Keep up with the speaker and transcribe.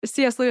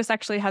C.S. Lewis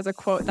actually has a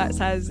quote that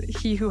says,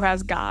 "He who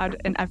has God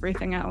and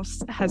everything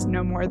else has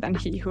no more than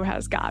he who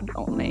has God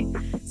only."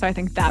 So I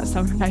think that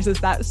summarizes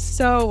that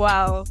so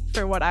well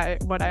for what I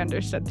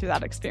understood through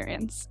that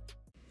experience.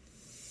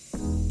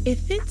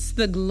 If it's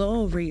the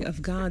glory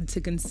of God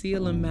to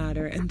conceal a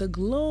matter and the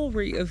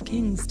glory of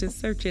kings to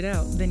search it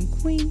out, then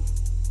Queen,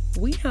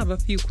 we have a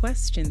few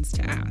questions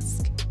to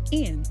ask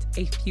and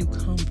a few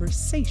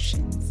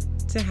conversations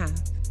to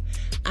have.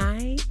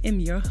 I am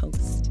your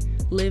host,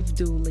 Liv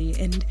Dooley,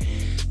 and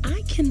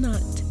I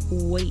cannot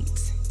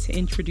wait to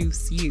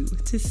introduce you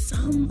to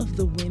some of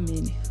the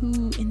women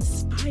who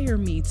inspire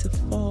me to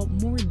fall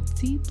more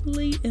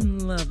deeply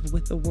in love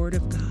with the Word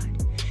of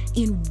God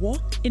and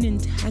walk in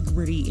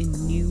integrity in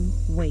new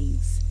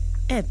ways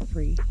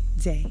every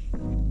day.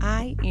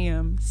 I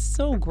am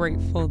so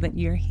grateful that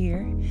you're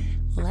here.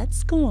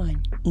 Let's go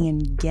on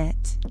and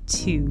get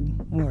to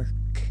work.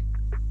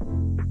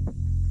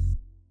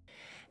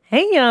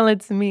 Hey y'all,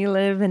 it's me,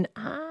 Liv, and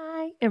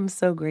I am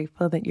so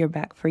grateful that you're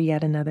back for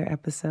yet another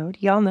episode.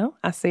 Y'all know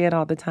I say it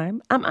all the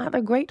time. I'm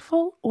either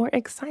grateful or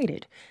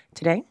excited.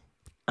 Today,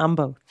 I'm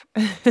both.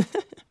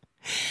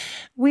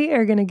 We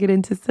are going to get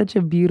into such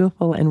a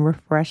beautiful and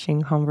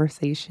refreshing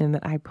conversation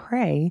that I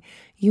pray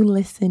you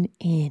listen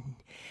in.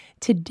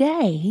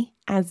 Today,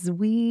 as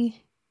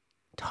we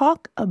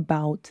talk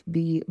about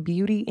the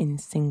beauty in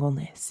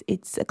singleness,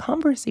 it's a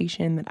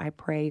conversation that I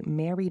pray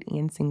married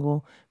and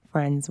single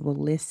friends will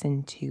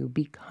listen to,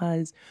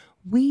 because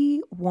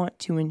we want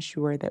to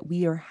ensure that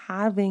we are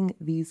having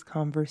these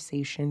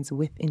conversations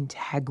with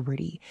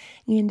integrity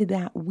and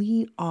that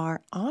we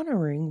are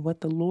honoring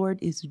what the Lord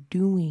is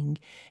doing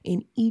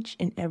in each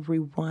and every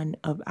one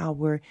of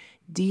our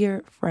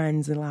dear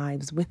friends'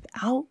 lives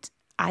without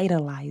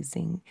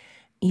idolizing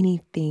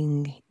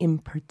anything in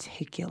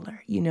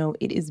particular. You know,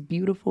 it is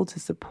beautiful to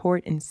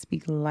support and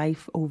speak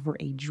life over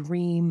a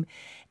dream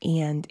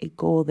and a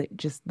goal that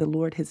just the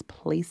Lord has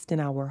placed in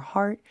our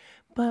heart.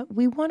 But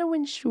we want to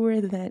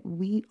ensure that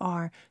we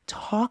are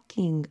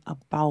talking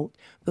about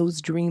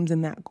those dreams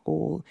and that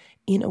goal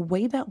in a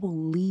way that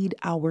will lead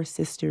our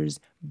sisters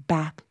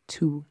back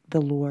to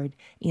the Lord,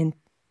 and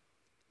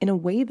in a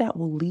way that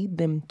will lead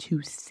them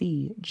to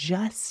see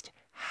just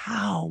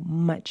how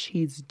much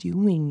He's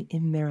doing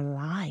in their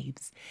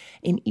lives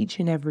in each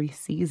and every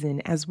season,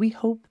 as we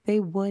hope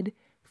they would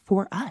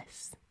for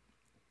us.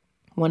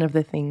 One of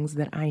the things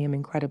that I am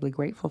incredibly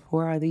grateful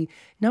for are the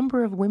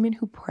number of women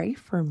who pray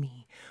for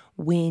me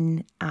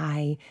when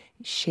I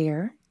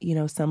share,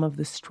 some of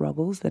the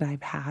struggles that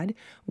I've had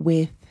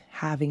with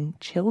having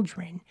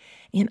children.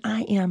 And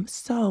I am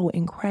so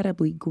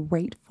incredibly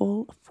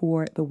grateful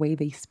for the way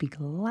they speak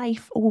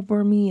life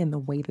over me and the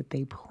way that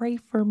they pray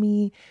for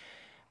me.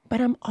 But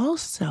I'm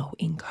also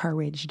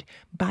encouraged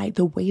by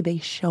the way they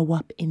show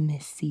up in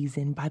this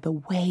season, by the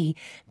way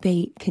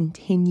they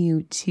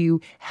continue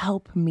to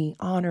help me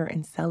honor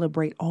and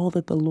celebrate all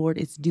that the Lord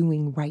is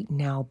doing right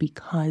now,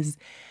 because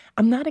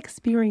I'm not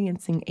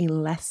experiencing a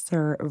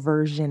lesser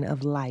version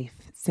of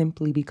life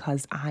simply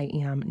because I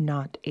am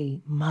not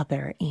a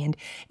mother. And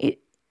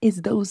it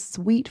is those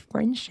sweet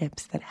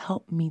friendships that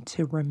help me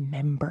to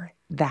remember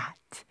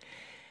that.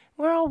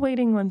 We're all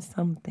waiting on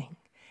something.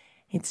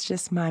 It's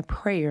just my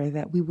prayer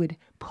that we would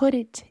put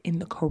it in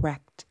the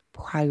correct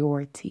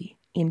priority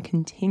and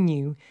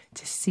continue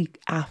to seek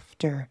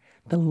after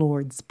the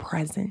Lord's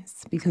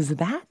presence, because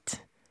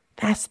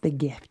that's the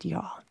gift,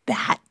 y'all.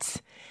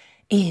 That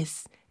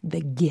is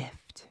the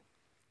gift.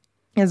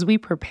 As we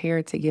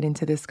prepare to get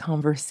into this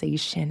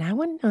conversation, I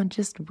want to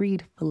just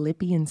read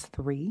Philippians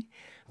 3,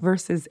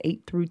 verses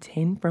 8 through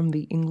 10 from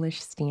the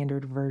English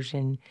Standard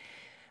Version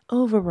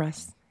over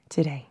us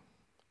today.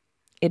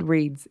 It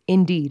reads,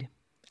 "Indeed,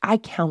 I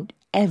count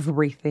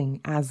everything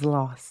as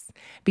loss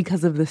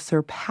because of the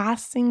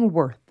surpassing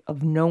worth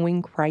of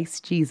knowing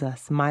Christ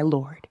Jesus, my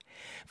Lord.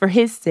 For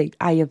His sake,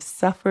 I have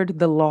suffered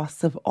the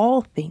loss of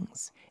all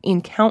things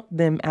and count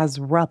them as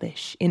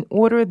rubbish, in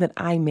order that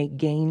I may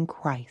gain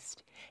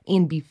Christ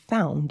and be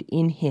found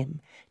in Him,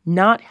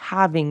 not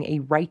having a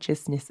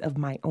righteousness of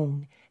my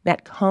own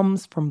that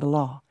comes from the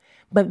law,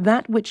 but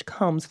that which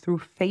comes through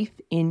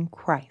faith in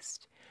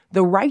Christ,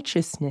 the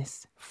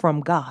righteousness from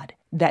God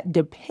that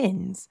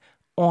depends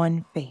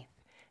on faith,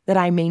 that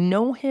I may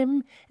know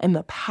Him and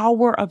the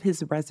power of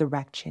His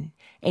resurrection,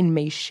 and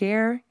may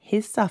share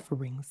His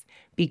sufferings,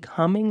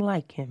 becoming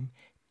like Him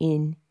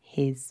in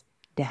His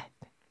death."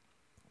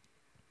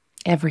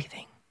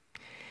 Everything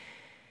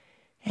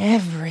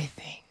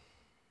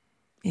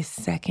is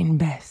second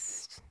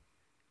best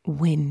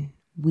when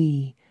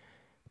we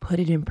put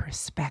it in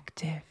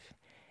perspective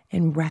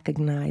and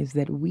recognize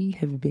that we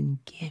have been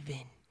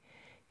given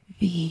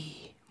the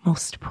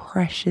most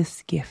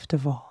precious gift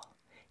of all.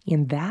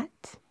 And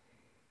that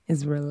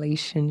is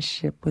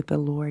relationship with the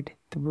Lord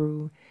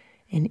through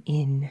and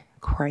in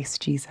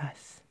Christ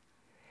Jesus.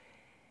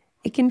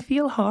 It can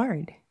feel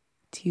hard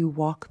to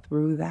walk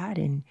through that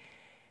and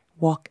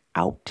walk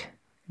out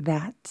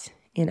that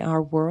in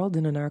our world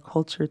and in our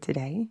culture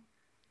today.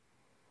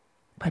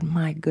 But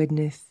my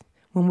goodness,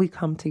 when we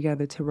come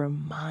together to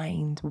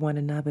remind one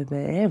another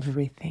that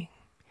everything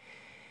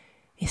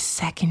is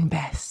second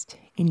best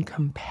in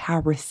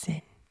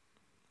comparison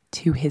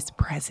to his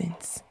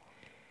presence.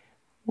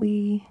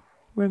 We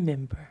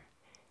remember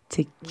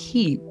to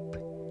keep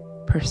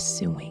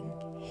pursuing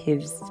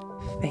his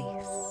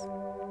face.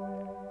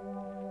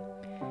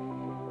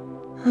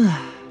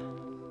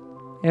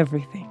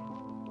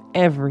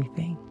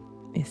 Everything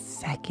is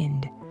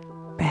second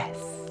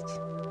best.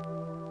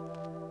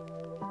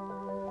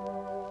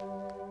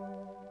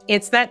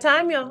 It's that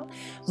time, y'all.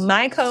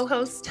 My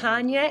co-host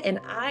Tanya and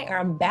I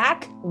are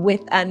back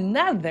with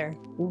another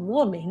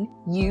woman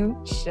you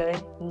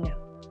should know.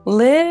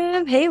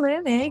 Liv, hey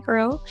girl. Hey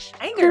girl.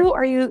 Who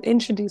are you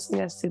introducing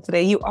us to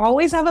today? You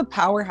always have a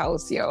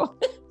powerhouse, yo.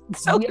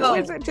 So who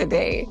is it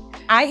today?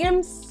 I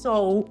am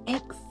so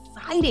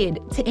excited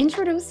to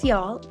introduce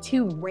y'all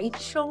to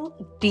Rachel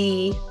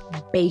D.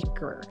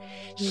 Baker.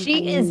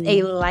 She is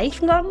a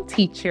lifelong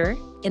teacher,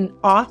 an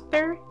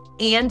author,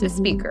 and a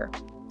speaker.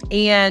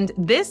 And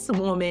this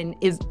woman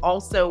is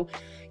also,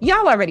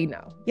 y'all already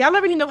know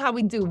how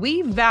we do.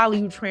 We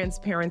value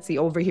transparency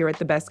over here at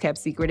The Best Kept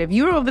Secret. If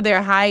you're over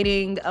there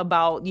hiding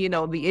about,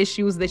 the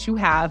issues that you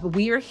have,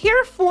 we are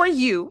here for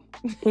you.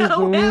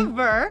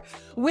 However,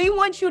 we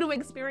want you to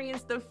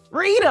experience the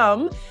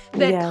freedom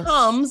that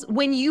comes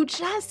when you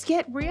just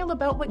get real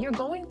about what you're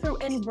going through.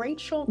 And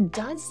Rachel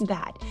does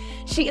that.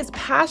 She is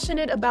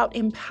passionate about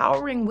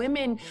empowering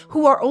women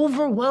who are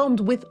overwhelmed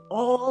with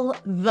all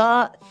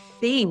the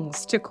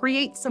things to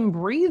create some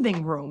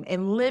breathing room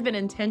and live an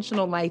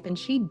intentional life. And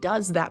she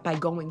does that by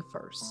going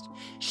first.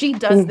 She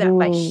does that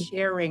by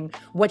sharing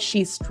what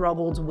she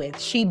struggled with.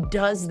 She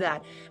does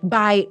that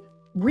by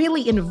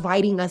really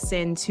inviting us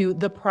into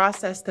the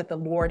process that the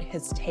Lord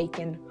has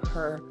taken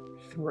her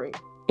through.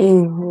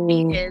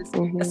 She is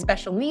a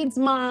special needs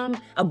mom,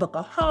 a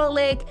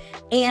bookaholic,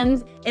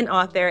 and an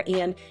author.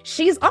 And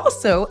she's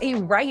also a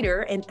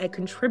writer and a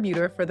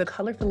contributor for the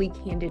Colorfully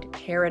Candid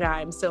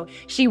Paradigm. So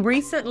she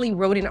recently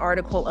wrote an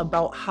article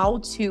about how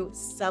to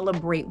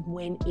celebrate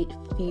when it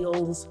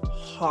feels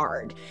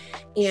hard.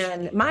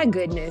 And my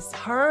goodness,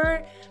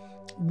 her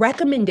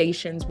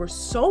recommendations were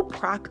so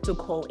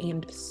practical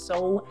and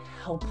so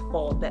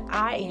helpful that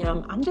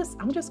I'm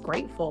just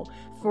grateful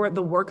for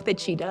the work that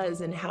she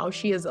does and how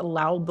she has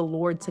allowed the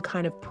Lord to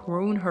kind of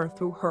prune her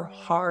through her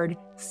hard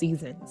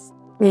seasons.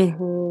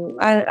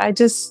 I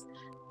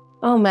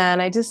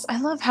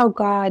love how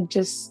God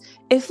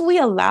if we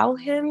allow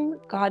him,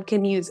 God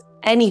can use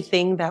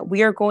anything that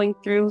we are going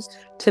through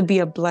to be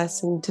a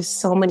blessing to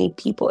so many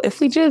people. If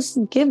we just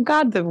give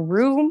God the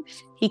room,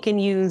 he can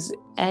use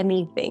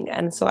anything.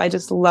 And so I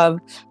just love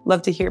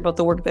to hear about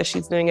the work that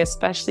she's doing,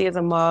 especially as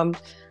a mom.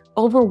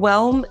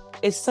 Overwhelm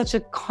is such a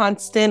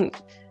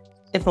constant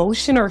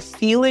emotion or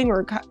feeling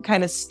or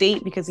kind of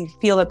state because you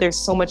feel that there's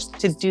so much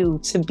to do,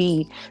 to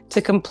be,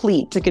 to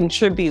complete, to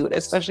contribute,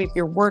 especially if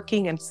you're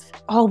working and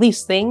all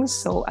these things.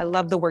 So I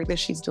love the work that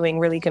she's doing.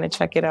 Really going to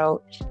check it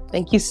out.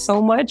 Thank you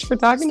so much for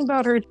talking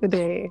about her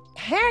today.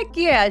 Heck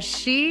yeah.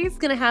 She's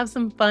going to have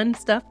some fun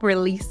stuff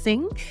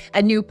releasing,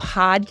 a new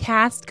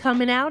podcast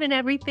coming out and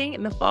everything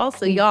in the fall.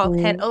 So y'all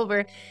head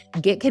over,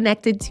 get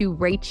connected to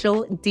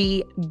Rachel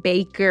D.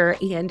 Baker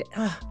and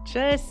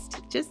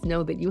just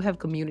know that you have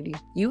community.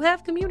 You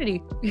have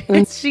community.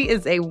 She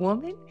is a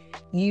woman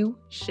you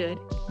should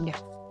know.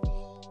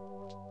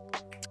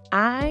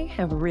 I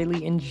have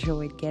really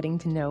enjoyed getting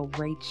to know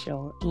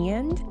Rachel,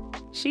 and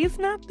she's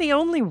not the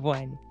only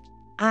one.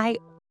 I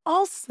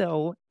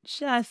also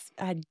just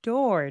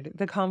adored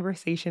the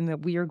conversation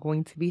that we are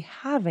going to be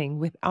having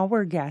with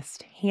our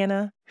guest,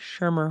 Hannah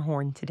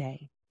Schermerhorn,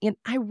 today. And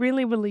I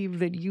really believe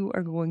that you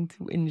are going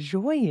to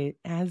enjoy it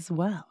as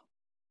well.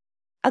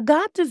 A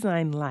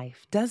God-designed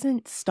life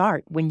doesn't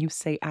start when you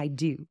say I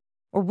do,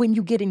 or when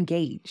you get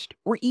engaged,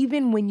 or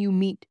even when you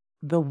meet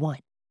the one.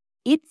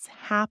 It's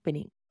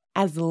happening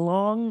as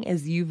long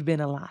as you've been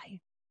alive,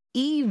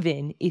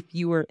 even if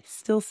you are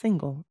still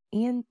single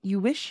and you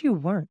wish you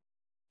weren't.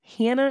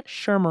 Hannah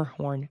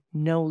Schermerhorn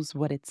knows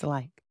what it's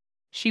like.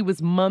 She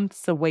was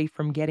months away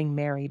from getting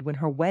married when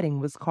her wedding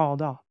was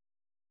called off.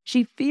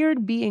 She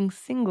feared being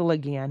single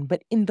again,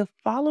 but in the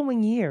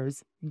following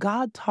years,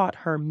 God taught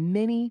her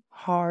many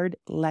hard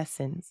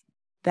lessons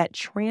that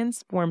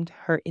transformed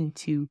her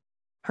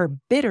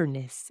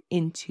bitterness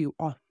into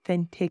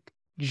authentic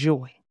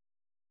joy.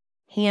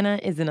 Hannah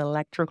is an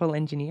electrical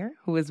engineer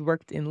who has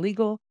worked in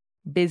legal,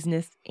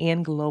 business,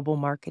 and global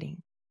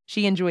marketing.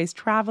 She enjoys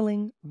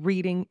traveling,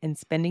 reading, and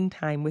spending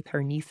time with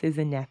her nieces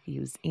and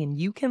nephews, and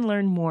you can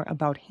learn more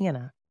about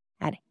Hannah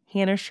at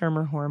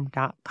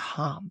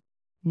hannahschermerhorn.com.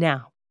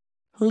 Now,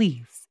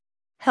 please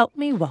help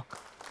me welcome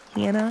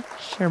Hannah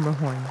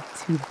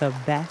Schermerhorn to The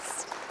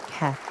Best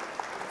Kept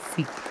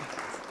Secret.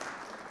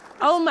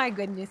 Oh my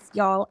goodness,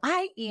 y'all.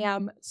 I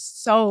am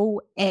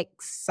so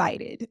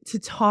excited to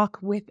talk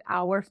with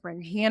our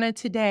friend Hannah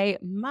today.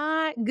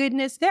 My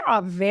goodness, there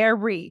are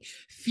very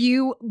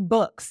few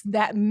books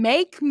that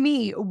make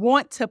me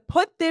want to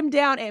put them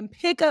down and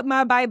pick up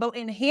my Bible.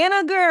 And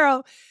Hannah,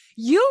 girl,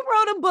 you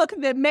wrote a book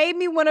that made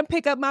me want to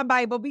pick up my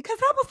Bible because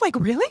I was like,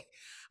 really?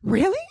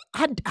 Really?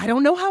 I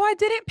don't know how I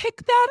didn't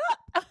pick that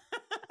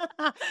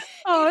up.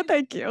 Oh,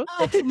 thank you.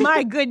 Oh,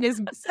 my goodness.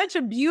 Such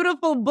a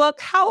beautiful book.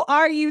 How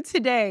are you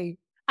today?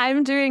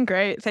 I'm doing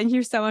great. Thank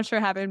you so much for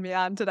having me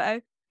on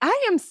today.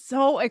 I am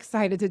so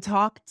excited to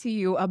talk to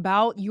you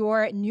about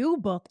your new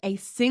book, A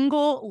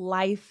Single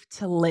Life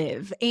to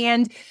Live.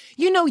 And,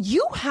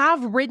 you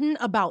have written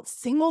about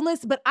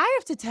singleness, but I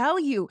have to tell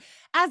you,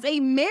 as a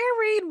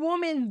married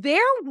woman, there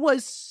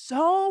was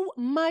so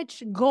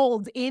much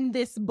gold in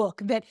this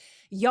book that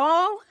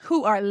y'all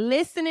who are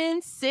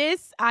listening,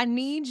 sis, I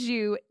need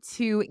you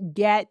to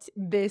get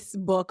this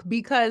book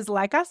because,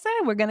 like I said,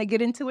 we're going to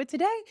get into it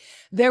today.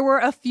 There were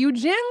a few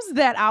gems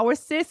that our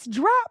sis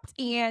dropped,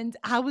 and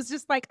I was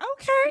just like,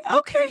 okay,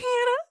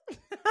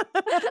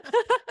 Hannah.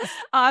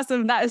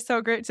 Awesome. That is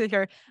so great to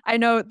hear. I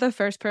know the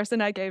first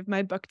person I gave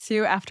my book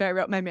to after I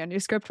wrote my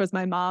manuscript was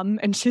my mom,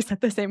 and she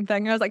said the same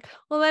thing. I was like,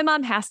 well, my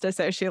mom has to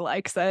say she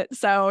likes it.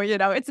 So,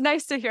 it's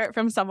nice to hear it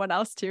from someone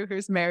else too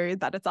who's married,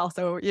 that it's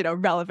also,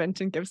 relevant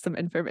and gives some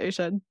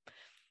information.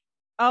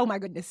 Oh my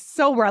goodness,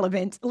 so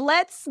relevant.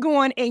 Let's go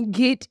on and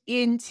get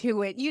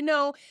into it.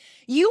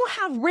 You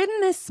have written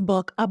this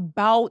book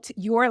about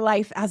your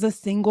life as a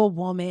single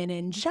woman,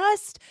 and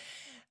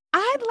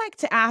I'd like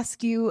to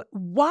ask you,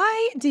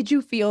 why did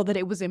you feel that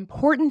it was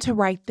important to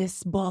write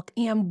this book,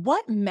 and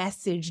what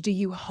message do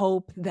you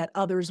hope that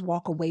others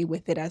walk away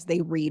with it as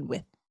they read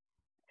with?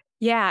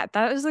 Yeah,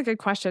 that is a good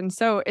question.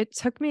 So it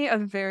took me a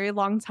very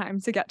long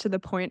time to get to the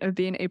point of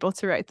being able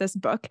to write this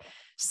book.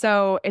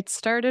 So it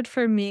started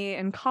for me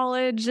in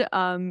college.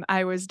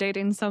 I was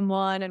dating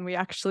someone and we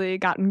actually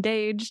got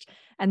engaged.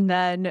 And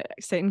then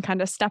Satan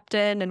kind of stepped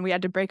in and we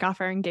had to break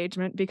off our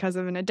engagement because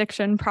of an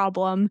addiction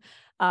problem.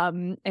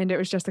 And it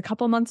was just a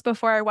couple months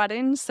before our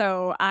wedding.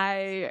 So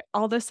I,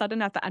 all of a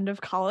sudden at the end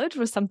of college,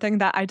 was something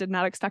that I did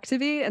not expect to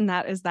be. And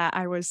that is that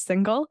I was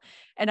single.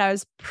 And I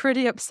was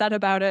pretty upset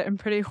about it and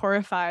pretty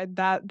horrified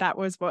that that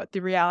was what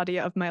the reality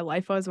of my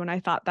life was, when I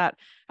thought that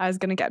I was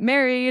going to get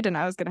married and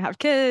I was going to have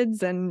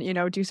kids and,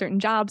 do certain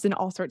jobs and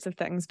all sorts of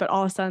things. But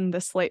all of a sudden,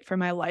 the slate for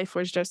my life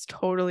was just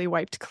totally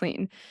wiped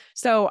clean.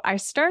 So I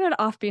started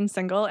off being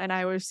single and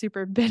I was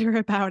super bitter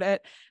about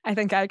it. I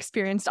think I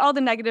experienced all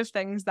the negative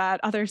things that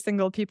other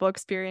single people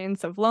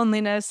experience, of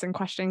loneliness and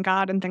questioning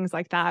God and things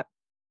like that.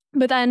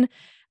 But then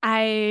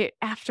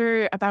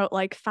after about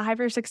like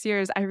 5 or 6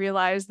 years, I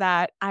realized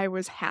that I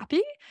was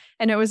happy.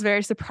 And it was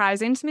very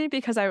surprising to me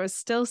because I was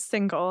still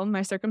single.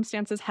 My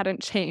circumstances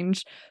hadn't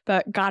changed,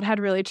 but God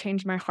had really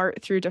changed my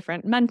heart through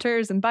different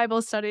mentors and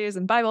Bible studies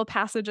and Bible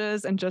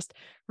passages and just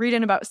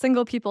reading about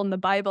single people in the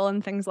Bible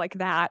and things like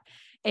that.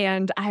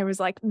 And I was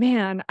like,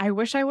 man, I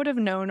wish I would have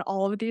known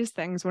all of these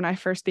things when I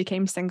first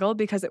became single,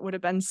 because it would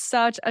have been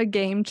such a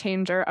game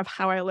changer of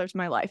how I lived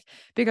my life.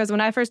 Because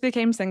when I first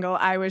became single,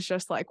 I was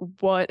just like,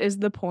 what is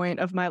the point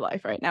of my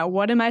life right now?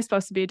 What am I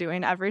supposed to be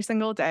doing every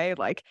single day?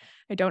 Like,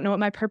 I don't know what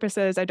my purpose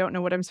is. I don't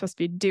know what I'm supposed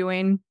to be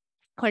doing.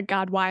 Like,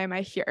 God, why am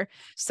I here?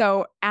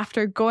 So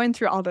after going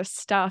through all this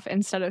stuff,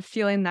 instead of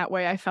feeling that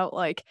way, I felt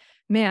like,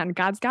 man,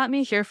 God's got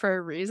me here for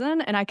a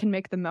reason, and I can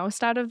make the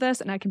most out of this,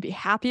 and I can be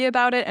happy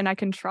about it, and I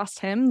can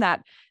trust him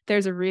that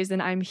there's a reason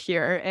I'm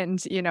here,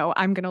 and,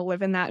 I'm going to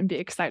live in that and be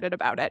excited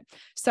about it.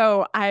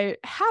 So I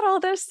had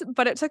all this,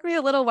 but it took me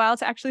a little while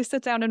to actually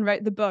sit down and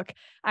write the book.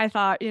 I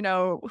thought,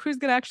 who's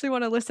going to actually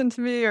want to listen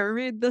to me or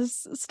read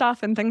this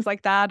stuff and things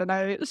like that? And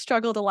I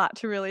struggled a lot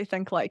to really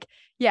think like,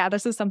 yeah,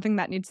 this is something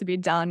that needs to be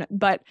done.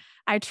 But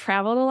I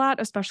traveled a lot,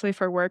 especially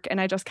for work, and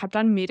I just kept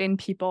on meeting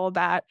people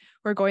that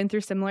were going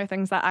through similar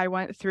things that I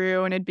went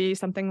through. And it'd be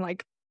something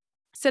like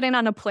sitting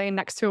on a plane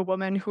next to a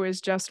woman who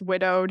is just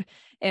widowed,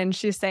 and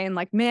she's saying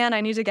like, man,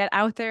 I need to get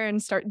out there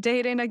and start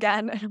dating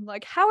again. And I'm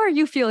like, how are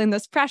you feeling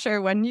this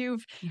pressure when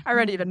you've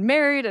already been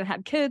married and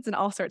had kids and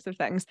all sorts of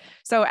things?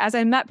 So as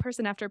I met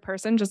person after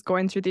person just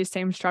going through these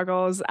same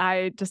struggles,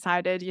 I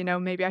decided,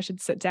 maybe I should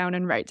sit down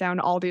and write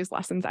down all these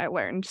lessons I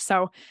learned.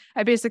 So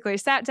I basically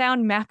sat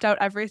down, mapped out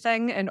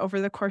everything, and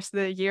over the course of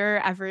the year,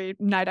 every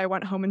night I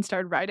went home and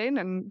started writing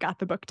and got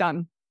the book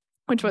done,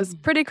 which was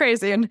pretty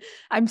crazy. And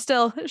I'm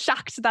still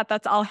shocked that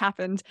that's all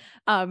happened.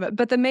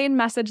 But the main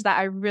message that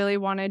I really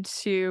wanted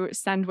to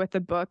send with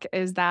the book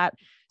is that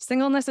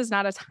singleness is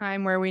not a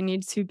time where we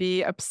need to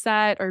be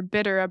upset or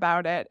bitter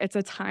about it. It's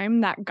a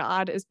time that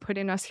God is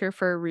putting us here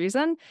for a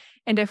reason.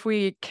 And if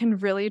we can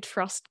really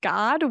trust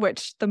God,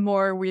 which the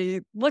more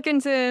we look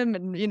into him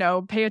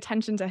and, pay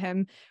attention to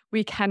him,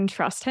 we can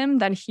trust him,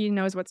 then he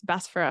knows what's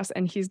best for us.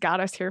 And he's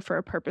got us here for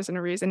a purpose and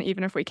a reason,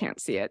 even if we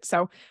can't see it.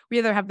 So we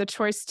either have the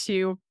choice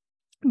to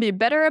be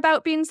bitter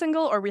about being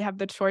single, or we have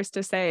the choice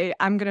to say,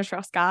 I'm going to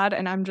trust God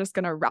and I'm just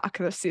going to rock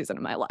this season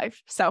of my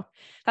life. So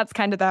that's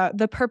kind of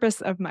the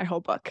purpose of my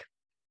whole book.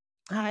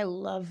 I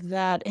love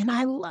that. And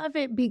I love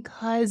it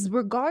because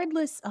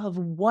regardless of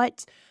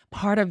what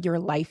part of your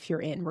life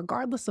you're in,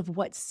 regardless of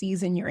what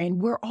season you're in,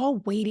 we're all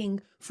waiting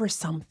for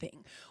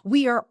something.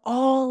 We are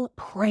all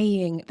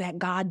praying that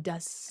God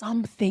does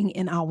something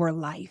in our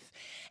life.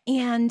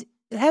 And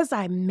as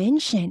I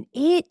mentioned,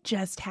 it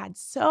just had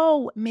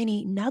so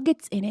many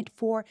nuggets in it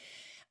for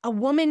a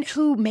woman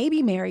who may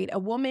be married, a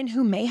woman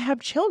who may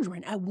have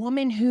children, a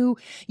woman who,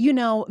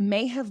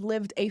 may have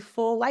lived a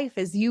full life,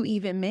 as you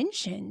even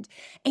mentioned.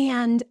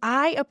 And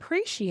I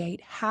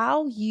appreciate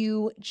how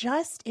you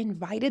just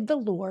invited the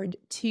Lord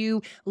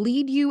to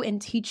lead you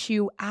and teach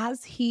you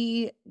as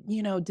He,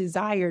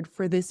 desired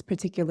for this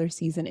particular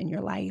season in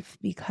your life,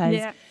 because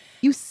Yeah.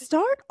 you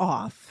start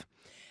off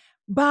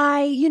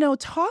by,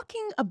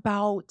 talking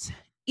about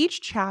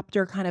each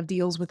chapter kind of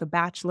deals with a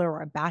bachelor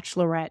or a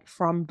bachelorette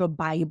from the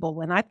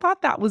Bible. And I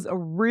thought that was a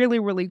really,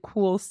 really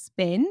cool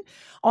spin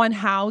on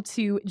how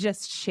to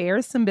just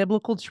share some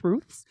biblical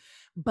truths.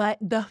 But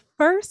the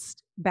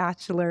first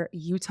bachelor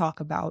you talk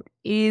about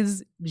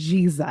is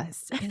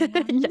Jesus.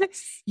 And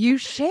Yes. you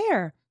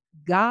share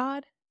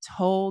God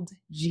told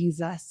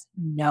Jesus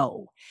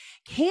no.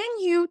 Can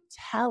you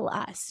tell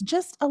us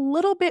just a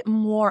little bit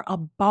more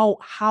about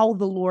how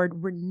the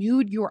Lord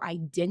renewed your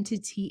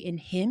identity in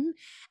Him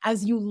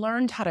as you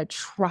learned how to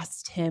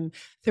trust Him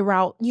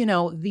throughout,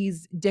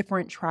 these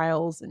different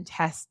trials and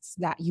tests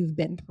that you've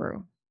been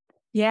through?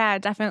 Yeah,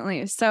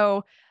 definitely.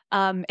 So,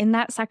 in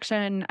that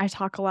section, I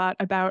talk a lot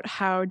about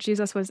how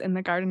Jesus was in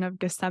the Garden of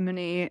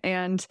Gethsemane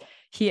and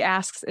he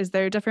asks, is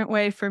there a different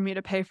way for me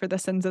to pay for the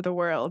sins of the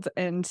world?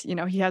 And,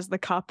 he has the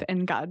cup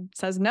and God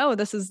says, no,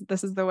 this is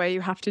the way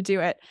you have to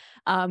do it.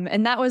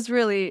 And that was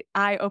really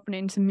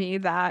eye-opening to me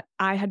that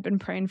I had been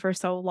praying for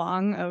so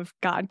long of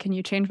God, can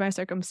you change my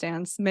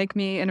circumstance? Make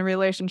me in a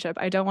relationship.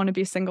 I don't want to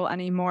be single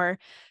anymore.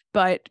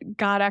 But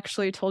God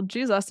actually told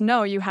Jesus,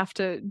 no, you have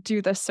to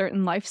do this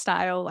certain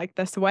lifestyle like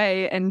this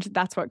way. And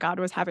that's what God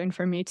was having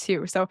for me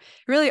too. So it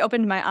really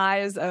opened my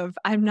eyes of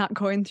I'm not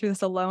going through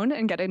this alone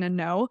and getting a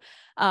no.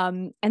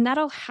 And that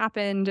all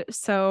happened.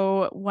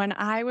 So when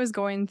I was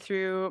going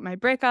through my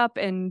breakup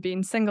and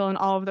being single and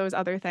all of those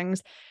other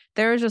things,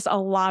 there was just a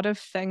lot of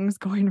things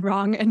going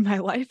wrong in my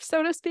life,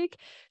 so to speak.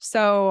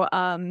 So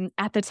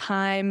at the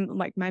time,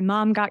 like my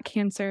mom got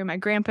cancer, my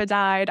grandpa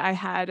died, I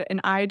had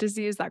an eye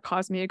disease that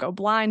caused me to go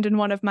blind in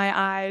one of my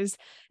eyes.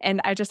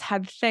 And I just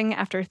had thing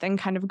after thing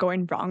kind of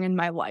going wrong in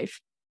my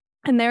life.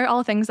 And they're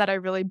all things that I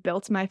really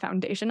built my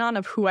foundation on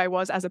of who I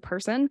was as a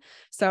person.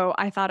 So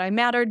I thought I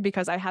mattered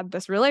because I had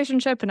this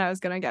relationship and I was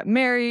going to get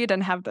married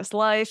and have this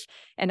life.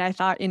 And I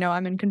thought,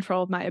 I'm in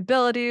control of my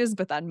abilities,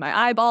 but then my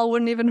eyeball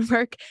wouldn't even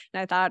work.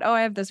 And I thought, oh,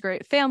 I have this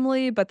great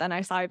family, but then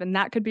I saw even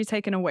that could be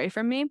taken away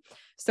from me.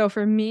 So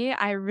for me,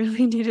 I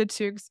really needed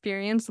to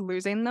experience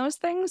losing those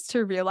things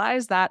to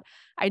realize that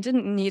I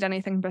didn't need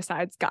anything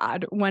besides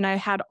God. When I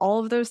had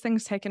all of those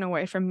things taken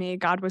away from me,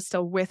 God was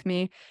still with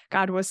me.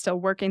 God was still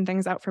working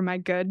things out for my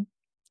good.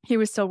 He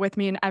was still with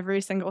me in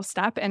every single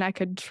step, and I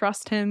could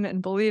trust him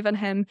and believe in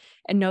him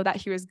and know that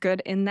he was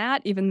good in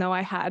that, even though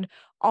I had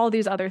all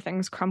these other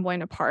things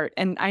crumbling apart.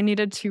 And I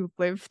needed to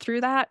live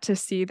through that to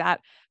see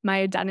that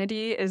my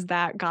identity is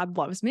that God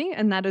loves me,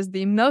 and that is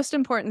the most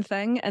important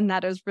thing. And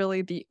that is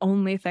really the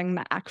only thing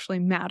that actually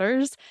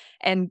matters.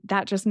 And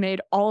that just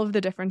made all of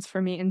the difference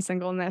for me in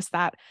singleness,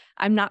 that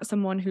I'm not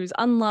someone who's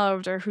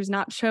unloved or who's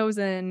not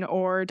chosen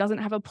or doesn't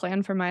have a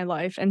plan for my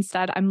life.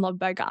 Instead, I'm loved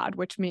by God,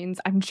 which means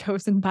I'm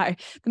chosen by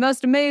the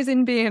most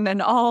amazing being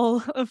in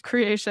all of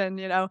creation,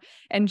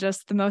 and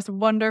just the most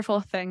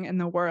wonderful thing in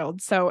the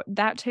world. So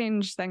that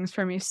changed things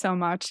for me so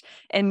much.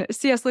 And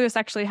C.S. Lewis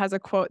actually has a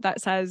quote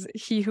that says,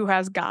 he who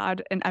has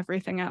God and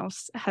everything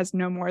else has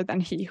no more than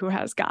he who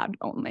has God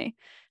only.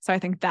 So I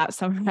think that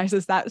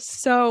summarizes that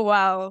so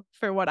well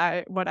for what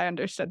I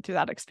understood through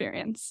that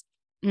experience.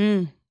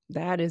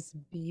 That is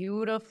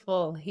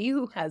beautiful. He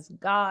who has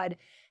God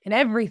and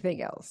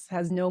everything else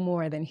has no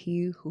more than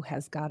he who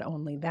has God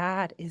only.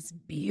 That is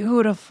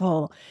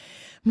beautiful.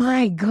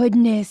 My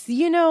goodness.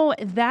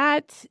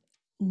 That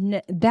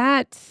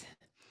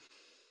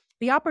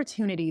the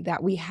opportunity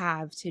that we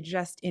have to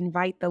just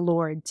invite the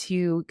Lord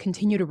to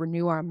continue to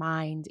renew our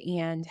mind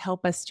and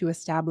help us to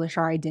establish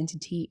our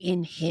identity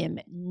in Him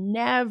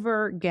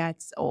never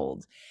gets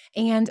old.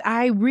 And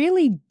I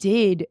really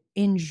did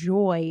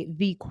enjoy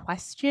the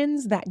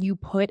questions that you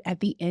put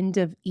at the end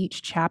of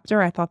each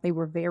chapter. I thought they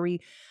were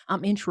very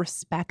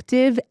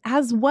introspective,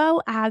 as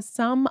well as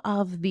some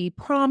of the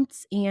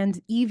prompts and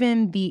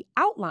even the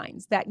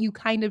outlines that you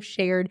kind of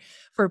shared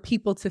for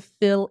people to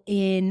fill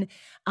in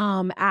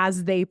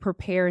as they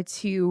prepare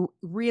to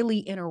really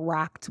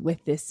interact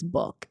with this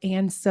book.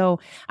 And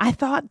so I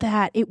thought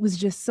that it was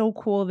just so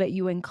cool that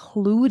you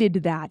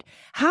included that.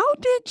 How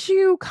did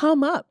you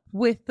come up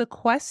with the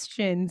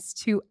questions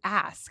to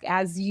ask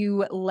as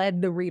you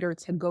led the reader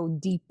to go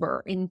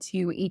deeper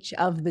into each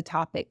of the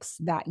topics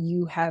that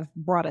you have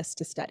brought us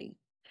to study?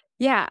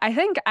 Yeah, I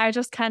think I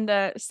just kind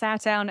of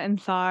sat down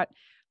and thought,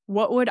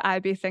 what would I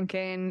be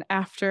thinking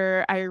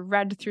after I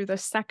read through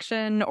this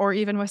section or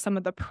even with some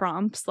of the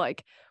prompts?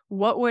 Like,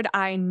 what would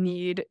I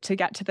need to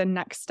get to the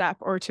next step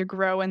or to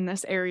grow in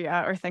this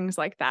area or things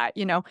like that.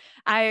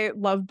 I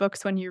love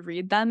books when you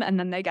read them and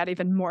then they get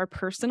even more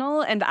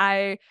personal. And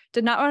I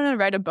did not want to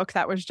write a book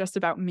that was just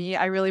about me.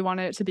 I really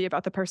wanted it to be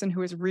about the person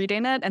who is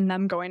reading it and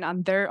them going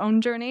on their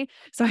own journey.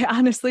 So I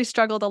honestly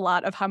struggled a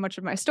lot of how much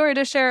of my story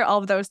to share, all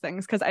of those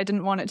things, because I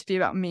didn't want it to be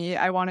about me.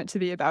 I want it to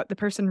be about the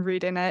person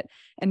reading it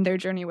and their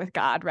journey with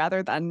God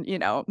rather than,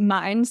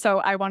 mine. So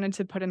I wanted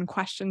to put in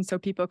questions so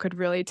people could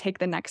really take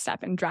the next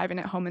step in driving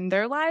it home in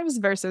their lives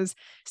versus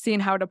seeing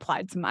how it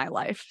applied to my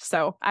life.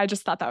 So I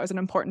just thought that was an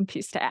important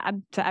piece to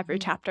add to every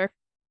chapter.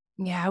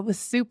 Yeah, it was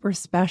super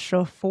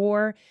special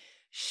for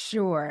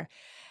sure.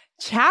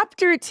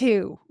 Chapter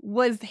 2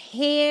 was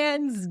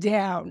hands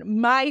down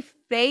my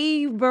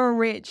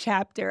favorite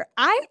chapter.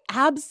 I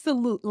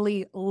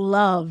absolutely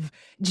love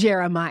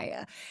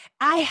Jeremiah.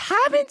 I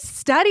haven't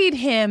studied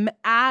him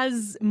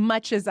as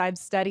much as I've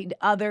studied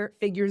other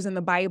figures in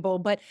the Bible,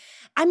 but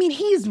I mean,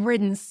 he's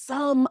written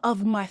some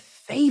of my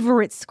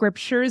favorite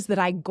scriptures that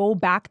I go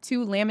back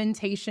to,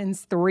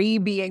 Lamentations 3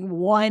 being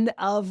one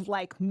of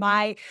like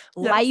my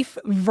life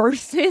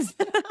verses.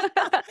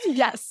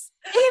 Yes.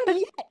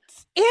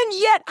 And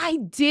yet I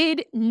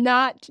did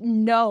not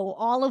know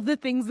all of the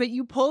things that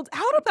you pulled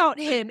out about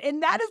him.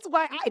 And that is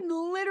why I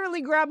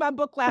literally grabbed my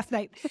book last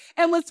night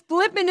and was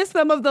flipping to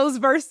some of those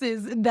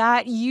verses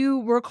that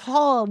you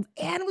recalled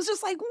and was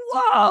just like,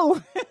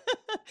 whoa.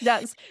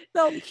 Yes.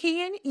 So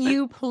can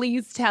you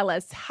please tell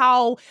us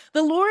how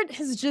the Lord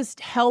has just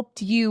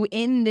helped you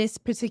in this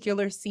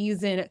particular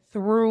season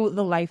through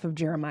the life of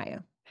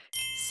Jeremiah?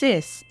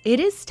 Sis, it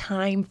is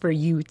time for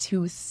you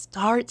to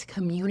start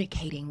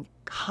communicating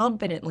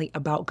confidently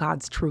about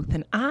God's truth,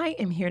 and I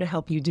am here to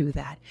help you do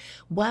that.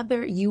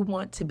 Whether you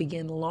want to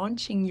begin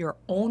launching your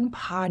own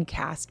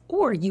podcast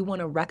or you want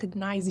to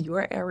recognize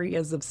your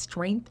areas of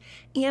strength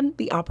and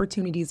the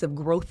opportunities of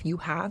growth you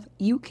have,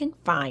 you can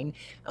find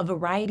a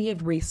variety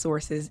of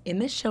resources in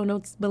the show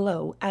notes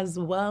below, as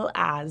well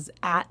as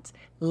at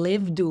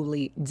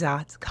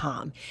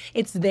liveduly.com.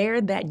 It's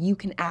there that you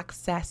can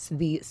access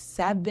the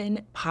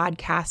 7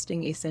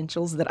 podcasting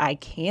essentials that I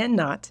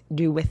cannot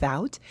do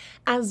without,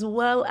 as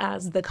well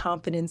as the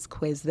confidence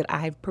quiz that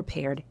I've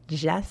prepared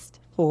just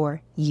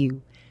for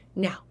you.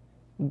 Now,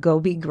 go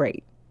be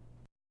great.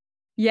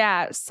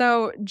 Yeah.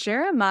 So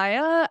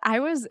Jeremiah,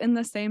 I was in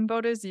the same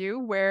boat as you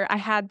where I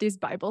had these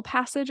Bible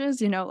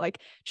passages, like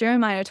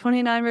Jeremiah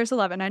 29, verse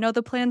 11. I know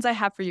the plans I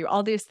have for you,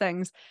 all these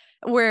things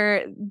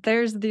where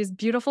there's these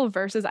beautiful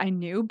verses I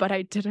knew, but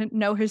I didn't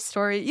know his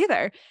story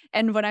either.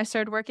 And when I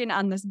started working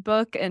on this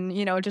book and,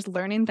 just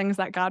learning things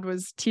that God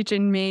was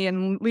teaching me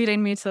and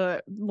leading me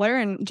to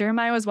learn,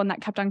 Jeremiah was one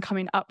that kept on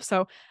coming up.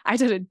 So I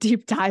did a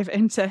deep dive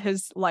into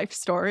his life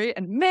story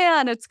and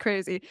man, it's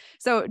crazy.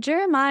 So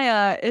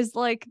Jeremiah is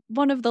like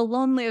one of the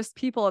loneliest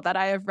people that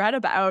I have read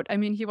about. I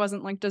mean, he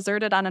wasn't like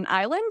deserted on an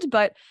island,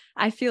 but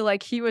I feel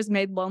like he was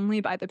made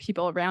lonely by the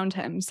people around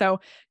him.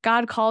 So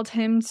God called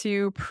him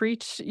to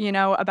preach,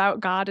 about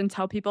God and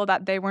tell people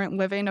that they weren't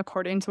living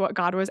according to what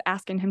God was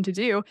asking him to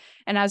do.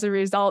 And as a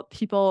result,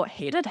 people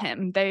hated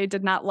him. They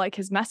did not like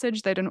his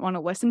message. They didn't want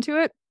to listen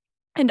to it.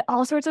 And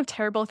all sorts of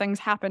terrible things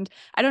happened.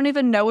 I don't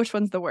even know which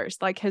one's the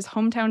worst. Like his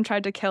hometown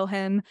tried to kill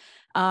him.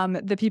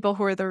 The people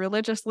who were the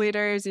religious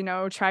leaders,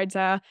 tried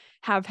to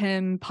have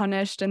him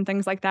punished and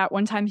things like that.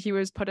 One time he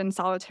was put in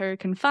solitary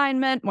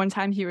confinement. One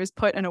time he was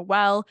put in a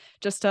well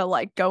just to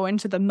like go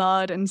into the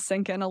mud and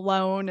sink in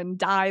alone and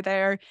die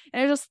there.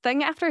 And it was just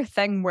thing after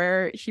thing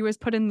where he was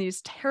put in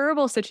these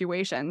terrible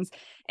situations.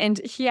 And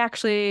he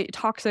actually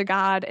talks to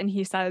God and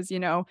he says,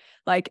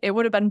 like, it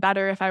would have been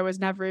better if I was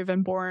never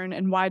even born.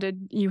 And why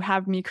did you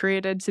have me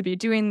created to be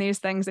doing these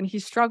things? And he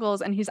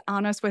struggles and he's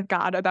honest with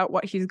God about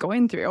what he's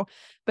going through.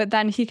 But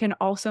then he can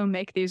also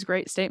make these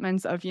great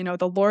statements of,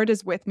 the Lord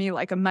is with me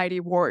like a mighty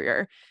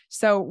warrior.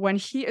 So when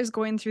he is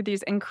going through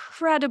these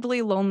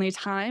incredibly lonely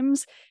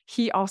times,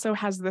 he also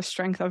has the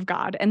strength of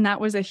God. And that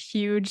was a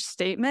huge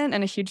statement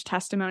and a huge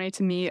testimony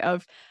to me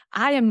of,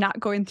 I am not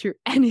going through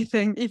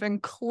anything even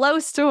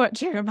close to what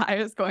Jeremiah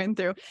is going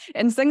through.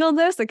 In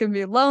singleness, it can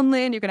be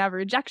lonely and you can have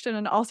rejection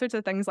and all sorts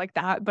of things like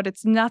that, but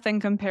it's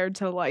nothing compared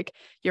to like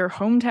your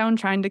hometown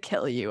trying to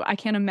kill you. I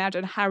can't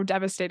imagine how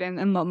devastating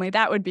and lonely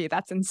that would be.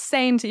 That's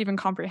insane to even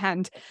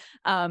comprehend.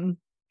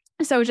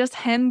 So just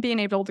him being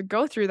able to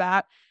go through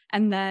that,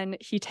 and then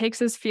he takes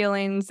his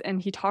feelings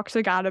and he talks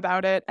to God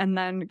about it. And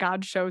then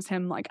God shows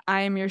him like,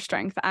 I am your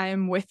strength. I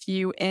am with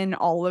you in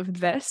all of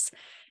this.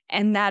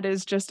 And that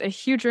is just a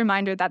huge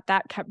reminder that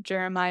kept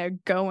Jeremiah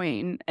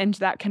going. And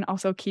that can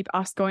also keep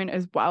us going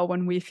as well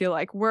when we feel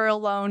like we're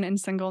alone in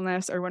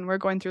singleness or when we're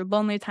going through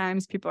lonely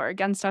times, people are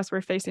against us,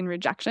 we're facing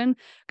rejection.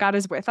 God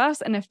is with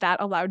us. And if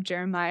that allowed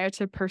Jeremiah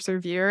to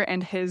persevere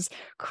in his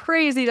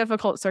crazy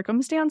difficult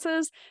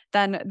circumstances,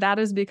 then that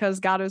is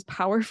because God is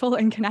powerful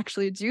and can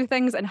actually do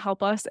things and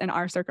help us in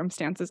our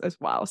circumstances as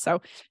well.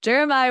 So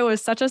Jeremiah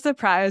was such a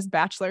surprise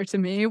bachelor to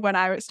me when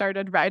I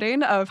started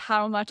writing of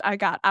how much I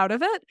got out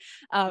of it.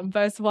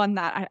 But it's one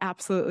that I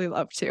absolutely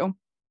love too.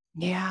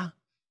 Yeah.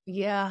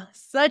 Yeah,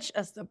 such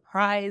a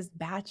surprise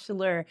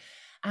bachelor.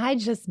 I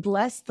just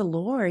bless the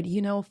Lord,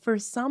 for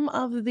some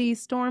of the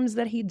storms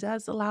that he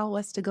does allow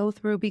us to go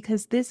through,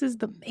 because this is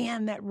the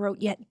man that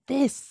wrote, "Yet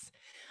this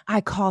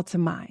I call to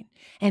mind,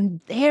 and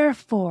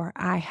therefore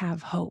I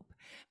have hope.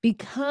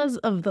 Because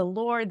of the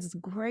Lord's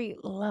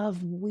great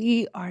love,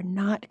 we are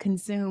not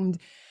consumed."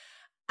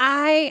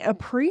 I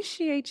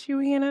appreciate you,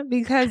 Hannah,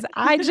 because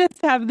I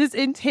just have this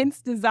intense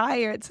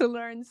desire to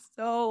learn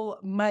so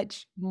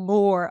much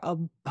more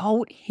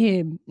about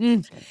him.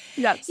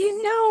 Yes.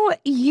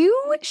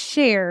 You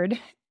shared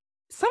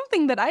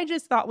something that I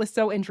just thought was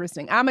so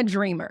interesting. I'm a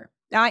dreamer.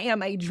 I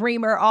am a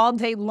dreamer all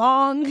day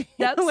long.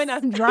 Yes. When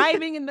I'm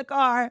driving in the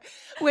car,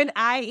 when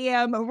I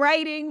am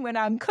writing, when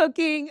I'm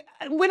cooking,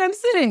 when I'm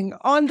sitting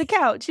on the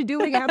couch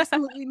doing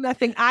absolutely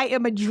nothing. I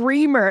am a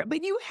dreamer.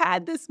 But you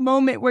had this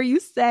moment where you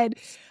said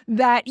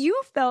that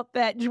you felt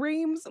that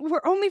dreams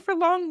were only for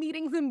long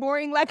meetings and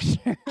boring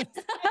lectures.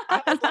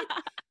 I was like,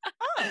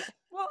 oh,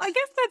 well, I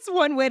guess that's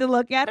one way to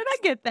look at it. I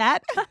get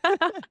that.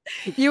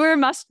 You were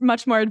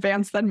much more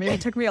advanced than me.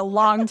 It took me a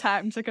long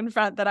time to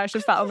confront that I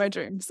should follow my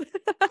dreams.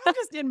 I'm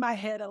just in my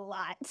head a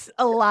lot.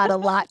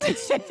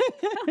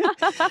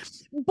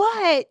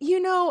 But,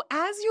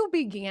 as you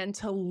began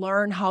to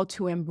learn how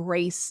to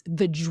embrace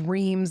the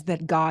dreams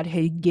that God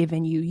had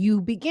given you,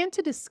 you began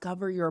to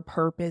discover your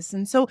purpose.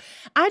 And so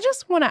I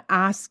just want to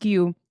ask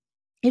you,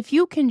 if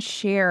you can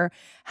share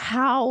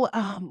how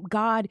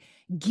God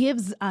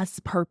gives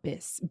us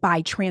purpose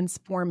by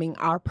transforming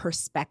our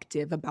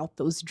perspective about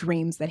those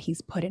dreams that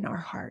he's put in our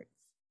hearts.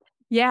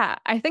 Yeah,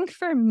 I think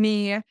for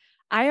me,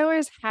 I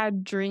always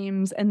had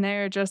dreams, and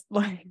they're just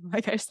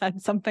like I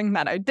said, something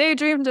that I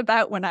daydreamed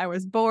about when I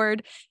was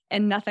bored,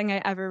 and nothing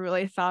I ever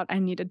really thought I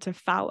needed to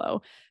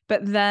follow.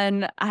 But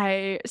then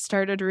I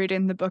started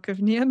reading the book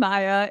of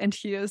Nehemiah, and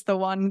he is the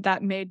one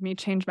that made me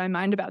change my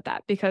mind about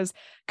that, because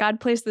God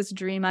placed this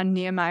dream on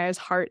Nehemiah's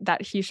heart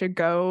that he should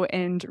go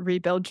and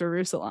rebuild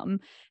Jerusalem.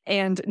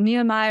 And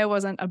Nehemiah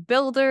wasn't a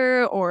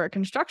builder or a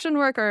construction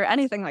worker or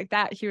anything like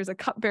that. He was a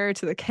cupbearer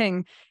to the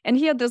king. And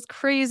he had this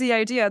crazy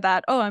idea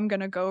that, oh, I'm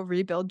going to go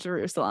rebuild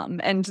Jerusalem.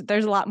 And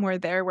there's a lot more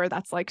there where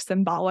that's like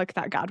symbolic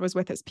that God was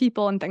with his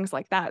people and things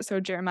like that. So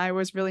Jeremiah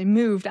was really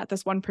moved at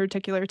this one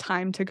particular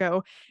time to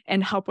go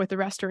and help with the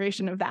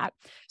restoration of that.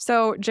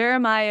 So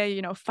Jeremiah,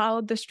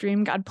 followed the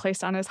stream God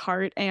placed on his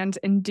heart. And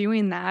in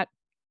doing that,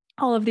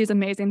 all of these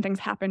amazing things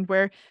happened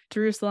where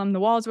Jerusalem, the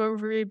walls were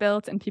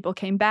rebuilt and people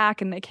came back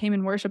and they came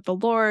and worshiped the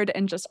Lord,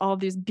 and just all of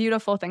these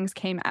beautiful things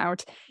came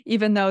out,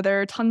 even though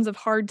there are tons of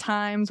hard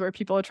times where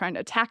people are trying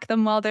to attack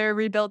them while they're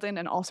rebuilding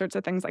and all sorts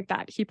of things like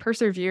that. He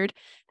persevered,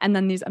 and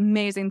then these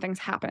amazing things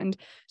happened.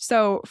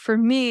 So for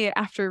me,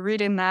 after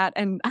reading that,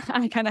 and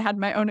I kind of had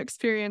my own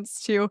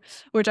experience too,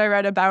 which I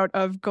read about,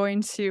 of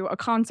going to a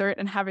concert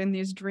and having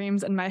these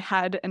dreams in my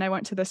head. And I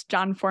went to this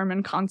John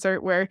Foreman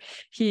concert where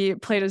he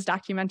played his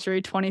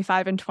documentary 25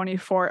 and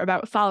 24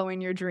 about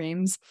following your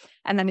dreams.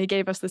 And then he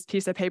gave us this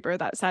piece of paper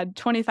that said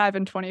 25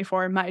 and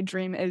 24, my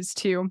dream is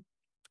to.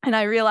 And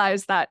I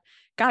realized that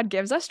God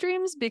gives us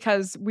dreams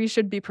because we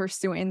should be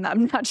pursuing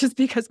them, not just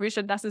because we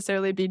should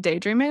necessarily be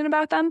daydreaming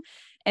about them.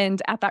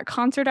 And at that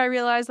concert, I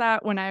realized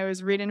that when I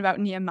was reading about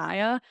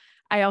Nehemiah,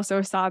 I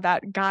also saw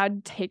that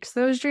God takes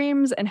those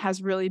dreams and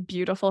has really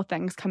beautiful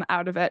things come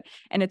out of it.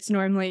 And it's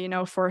normally,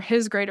 for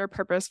his greater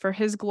purpose, for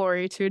his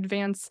glory, to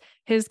advance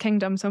his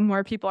kingdom. So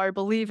more people are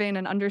believing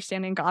and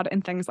understanding God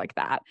and things like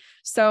that.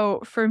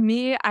 So for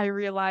me, I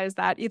realized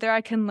that either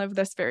I can live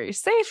this very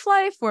safe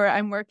life where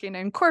I'm working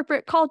in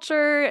corporate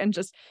culture and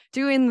just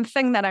doing the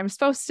thing that I'm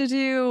supposed to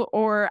do,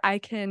 or I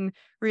can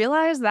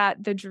realize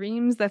that the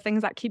dreams, the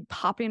things that keep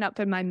popping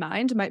up in my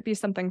mind, might be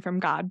something from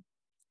God.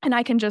 And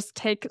I can just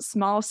take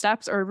small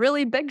steps or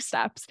really big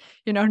steps,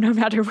 no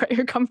matter what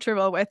you're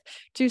comfortable with,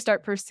 to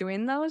start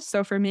pursuing those.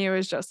 So for me, it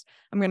was just,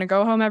 I'm going to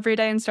go home every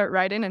day and start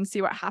writing and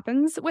see what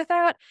happens with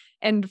that.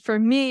 And for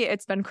me,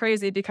 it's been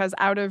crazy because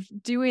out of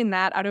doing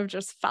that, out of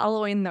just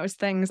following those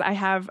things, I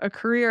have a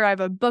career, I have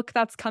a book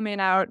that's coming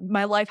out.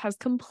 My life has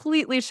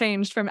completely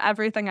changed from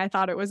everything I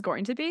thought it was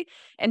going to be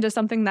into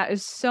something that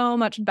is so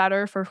much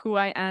better for who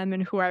I am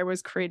and who I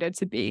was created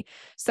to be.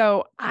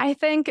 So I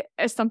think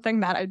it's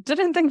something that I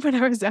didn't think when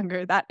I was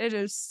younger, that it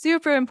is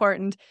super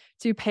important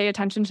to pay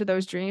attention to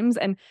those dreams.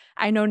 And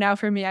I know now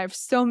for me, I have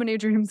so many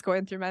dreams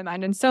going through my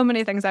mind and so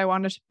many things I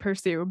want to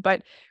pursue,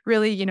 but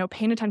really,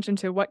 paying attention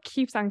to what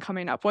keeps on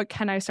coming up, what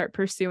can I start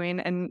pursuing,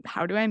 and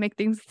how do I make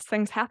these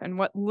things happen?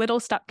 What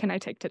little step can I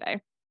take today?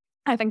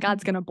 I think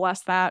God's going to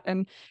bless that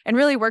and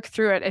really work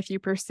through it if you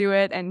pursue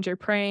it and you're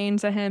praying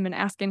to him and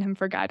asking him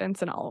for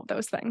guidance and all of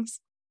those things.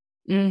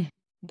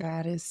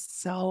 That is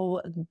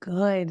so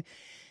good.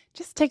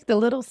 Just take the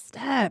little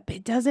step.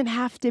 It doesn't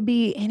have to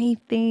be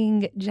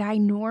anything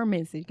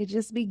ginormous. It could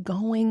just be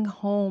going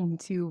home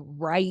to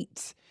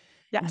write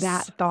Yes.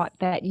 that thought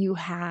that you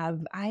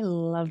have. I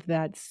love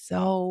that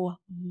so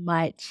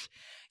much.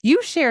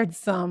 You shared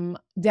some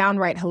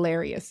downright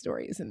hilarious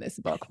stories in this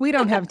book. We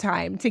don't have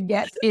time to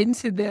get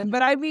into them,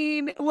 but I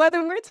mean,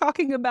 whether we're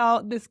talking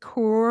about this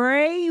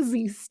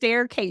crazy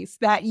staircase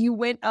that you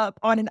went up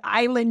on an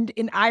island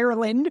in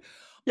Ireland,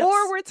 Yes.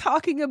 or we're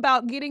talking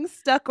about getting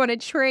stuck on a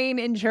train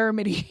in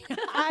Germany.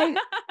 I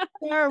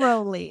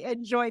thoroughly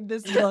enjoyed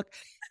this book.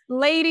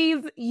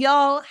 Ladies,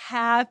 y'all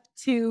have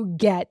to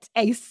get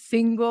A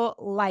Single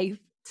Life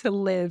to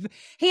Live.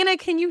 Hannah,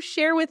 can you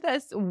share with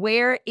us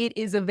where it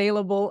is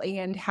available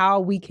and how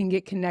we can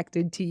get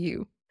connected to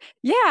you?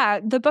 Yeah,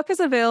 the book is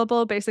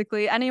available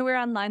basically anywhere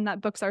online that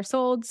books are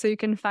sold. So you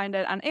can find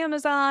it on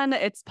Amazon.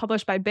 It's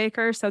published by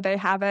Baker, so they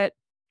have it.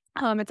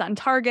 It's on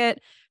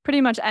Target.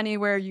 Pretty much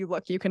anywhere you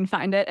look, you can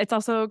find it. It's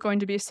also going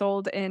to be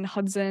sold in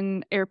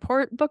Hudson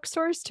Airport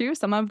bookstores too,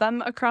 some of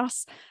them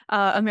across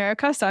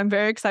America. So I'm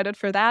very excited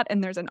for that.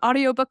 And there's an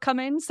audiobook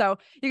coming. So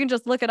you can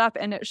just look it up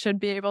and it should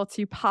be able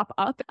to pop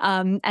up.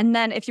 And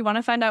then if you want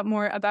to find out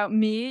more about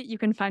me, you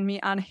can find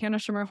me on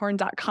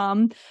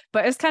hannahschermerhorn.com.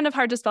 But it's kind of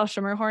hard to spell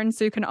Schermerhorn.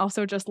 So you can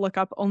also just look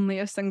up Only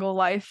a Single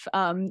Life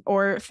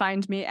or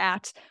find me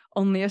at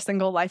Only a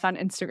Single Life on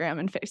Instagram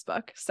and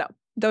Facebook. So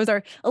those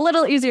are a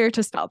little easier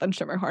to spell than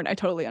Schermerhorn. I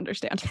totally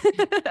understand.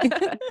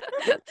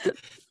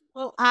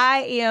 Well, I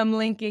am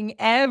linking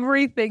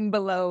everything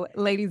below.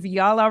 Ladies,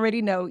 y'all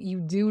already know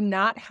you do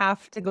not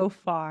have to go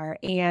far.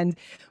 And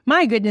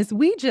my goodness,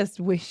 we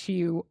just wish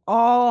you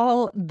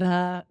all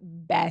the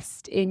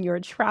best in your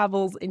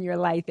travels, in your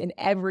life, in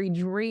every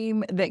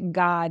dream that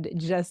God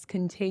just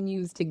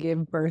continues to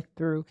give birth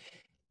through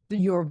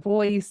your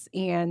voice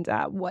and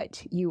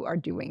what you are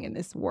doing in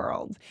this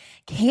world.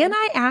 Can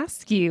I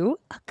ask you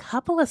a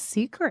couple of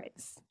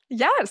secrets?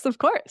 Yes, of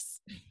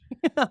course.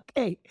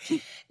 Okay.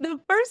 The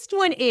first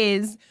one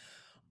is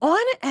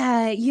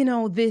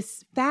on,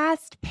 this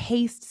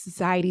fast-paced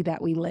society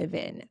that we live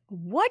in,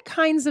 what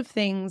kinds of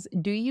things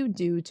do you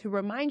do to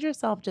remind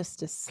yourself just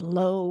to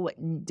slow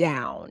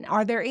down?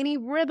 Are there any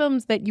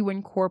rhythms that you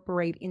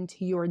incorporate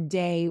into your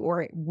day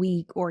or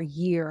week or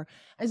year?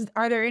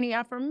 Are there any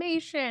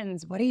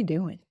affirmations? What are you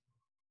doing?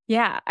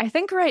 Yeah, I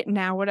think right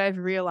now what I've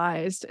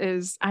realized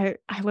is I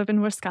live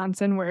in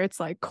Wisconsin where it's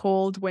like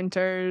cold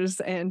winters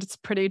and it's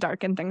pretty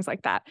dark and things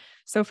like that.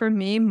 So for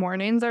me,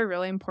 mornings are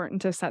really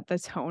important to set the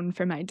tone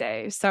for my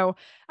day. So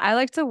I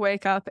like to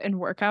wake up and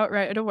work out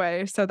right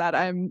away so that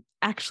I'm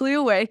actually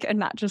awake and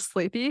not just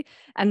sleepy.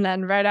 And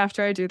then right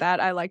after I do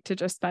that, I like to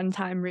just spend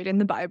time reading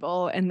the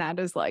Bible. And that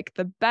is like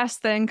the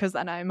best thing because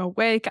then I'm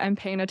awake, I'm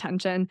paying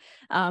attention.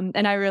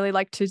 And I really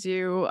like to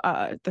do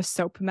the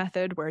SOAP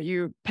method where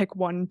you pick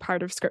one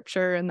part of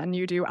scripture and then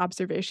you do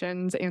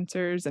observations,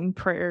 answers, and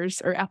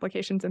prayers or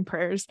applications and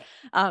prayers.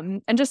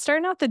 And just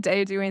starting out the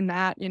day doing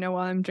that, while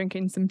I'm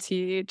drinking some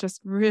tea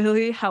just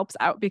really helps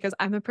out because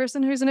I'm a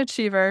person who's an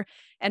achiever.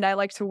 And I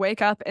like to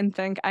wake up and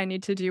think I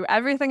need to do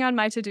everything on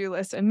my to-do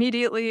list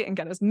immediately and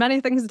get as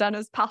many things done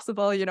as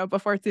possible,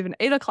 before it's even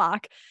 8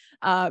 o'clock.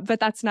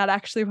 But that's not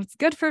actually what's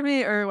good for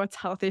me or what's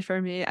healthy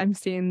for me. I'm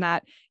seeing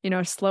that,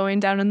 slowing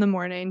down in the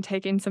morning,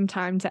 taking some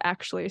time to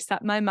actually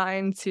set my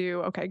mind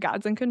to, okay,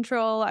 God's in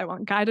control. I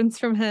want guidance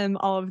from him.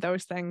 All of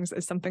those things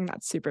is something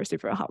that's super,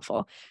 super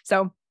helpful.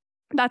 So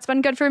that's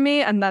been good for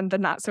me. And then the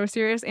not so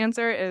serious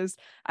answer is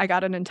I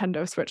got a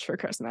Nintendo Switch for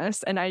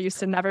Christmas and I used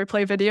to never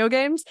play video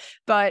games,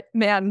 but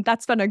man,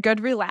 that's been a good,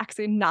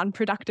 relaxing,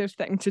 non-productive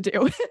thing to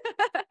do.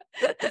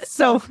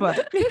 So fun.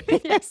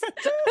 Yes.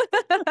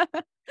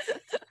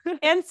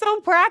 And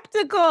so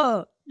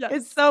practical. Yes.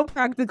 It's so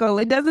practical.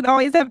 It doesn't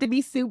always have to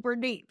be super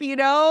deep,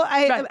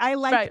 I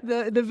like right.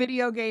 the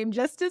video game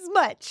just as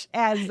much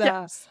as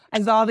Yes.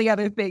 as all the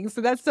other things.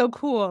 So that's so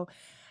cool.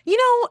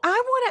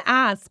 I want to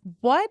ask,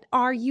 what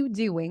are you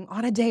doing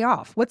on a day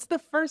off? What's the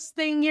first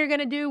thing you're going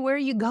to do? Where are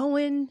you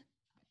going?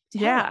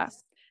 Yeah.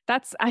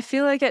 I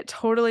feel like it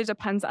totally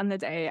depends on the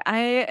day. I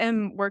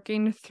am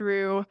working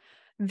through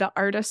The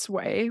Artist's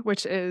Way,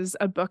 which is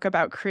a book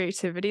about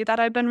creativity that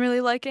I've been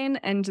really liking.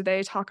 And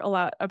they talk a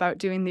lot about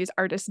doing these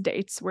artist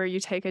dates where you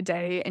take a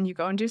day and you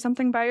go and do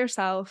something by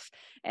yourself.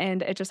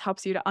 And it just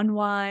helps you to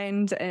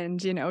unwind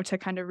and, to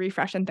kind of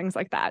refresh and things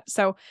like that.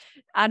 So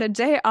on a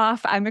day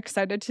off, I'm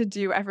excited to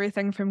do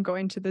everything from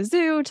going to the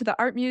zoo, to the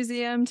art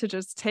museum, to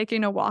just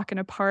taking a walk in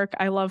a park.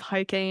 I love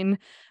hiking.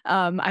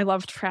 I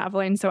love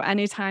traveling. So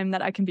anytime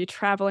that I can be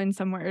traveling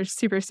somewhere is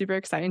super, super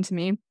exciting to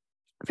me.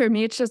 For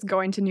me, it's just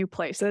going to new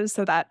places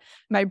so that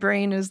my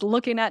brain is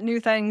looking at new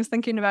things,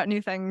 thinking about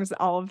new things,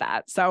 all of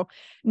that. So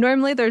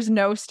normally there's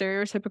no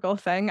stereotypical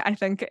thing. I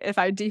think if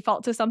I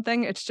default to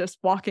something, it's just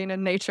walking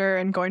in nature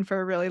and going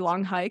for a really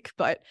long hike.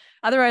 But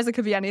otherwise it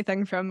could be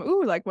anything from,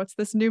 like what's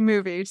this new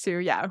movie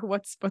to,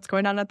 what's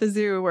going on at the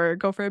zoo or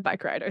go for a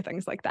bike ride or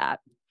things like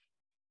that.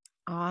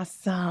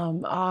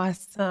 Awesome.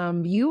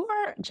 Awesome. You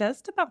are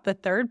just about the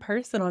third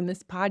person on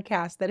this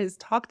podcast that has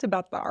talked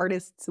about The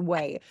Artist's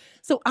Way.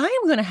 So I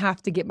am going to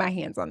have to get my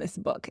hands on this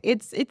book.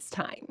 It's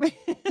time.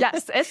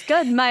 Yes, it's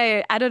good.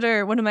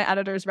 One of my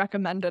editors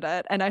recommended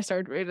it and I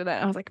started reading it.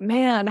 And I was like,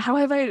 man, how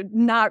have I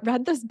not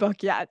read this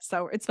book yet?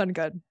 So it's been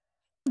good.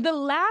 The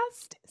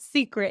last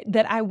secret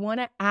that I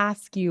want to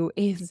ask you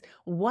is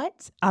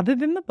what, other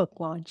than the book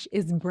launch,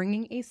 is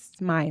bringing a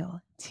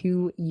smile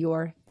to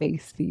your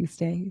face these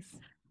days?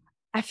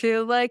 I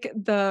feel like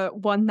the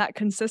one that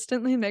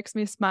consistently makes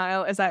me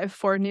smile is I have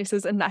 4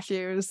 nieces and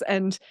nephews,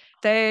 and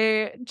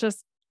they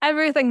just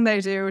everything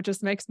they do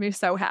just makes me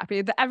so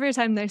happy that every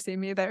time they see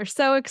me, they're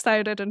so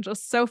excited and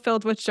just so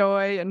filled with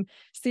joy, and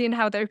seeing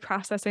how they're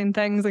processing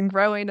things and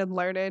growing and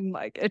learning,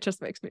 like it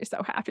just makes me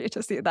so happy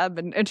to see them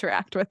and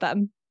interact with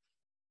them.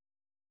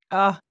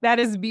 Oh, that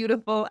is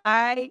beautiful.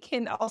 I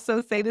can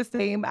also say the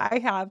same. I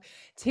have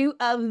 2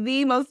 of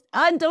the most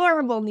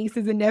adorable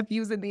nieces and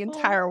nephews in the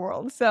entire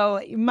world. So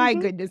my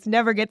Mhm. goodness,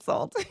 never gets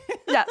old.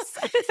 Yes.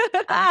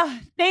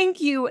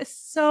 Thank you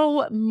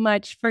so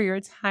much for your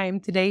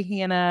time today,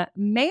 Hannah.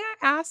 May I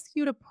ask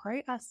you to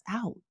pray us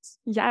out?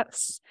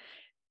 Yes.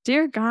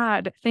 Dear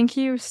God, thank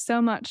you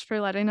so much for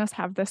letting us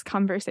have this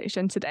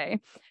conversation today.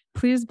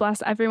 Please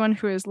bless everyone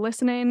who is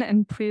listening,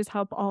 and please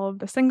help all of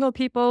the single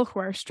people who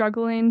are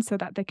struggling so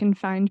that they can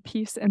find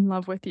peace and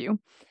love with you.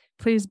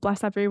 Please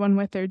bless everyone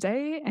with their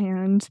day,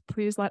 and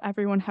please let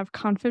everyone have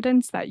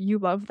confidence that you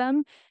love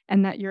them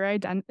and that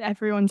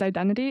everyone's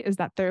identity is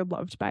that they're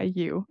loved by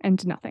you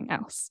and nothing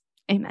else.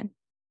 Amen.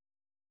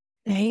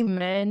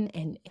 Amen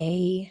and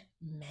amen.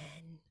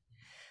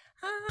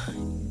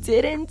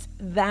 Didn't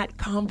that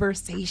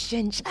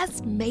conversation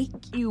just make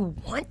you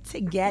want to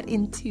get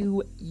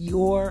into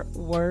your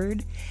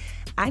word?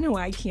 I know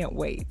I can't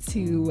wait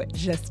to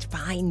just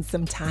find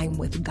some time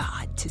with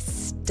God to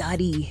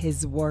study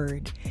his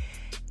word.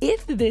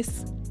 If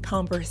this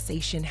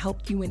conversation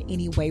helped you in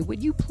any way,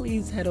 would you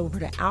please head over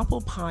to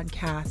Apple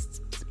Podcasts,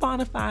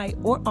 Spotify,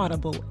 or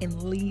Audible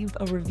and leave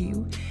a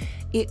review?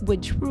 It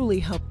would truly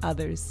help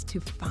others to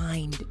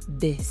find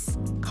this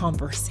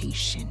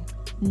conversation.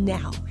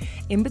 Now,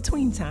 in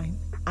between time,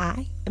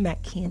 I am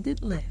at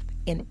Candid Live,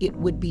 and it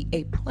would be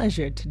a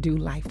pleasure to do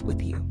life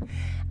with you.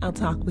 I'll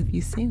talk with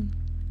you soon.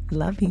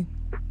 Love you.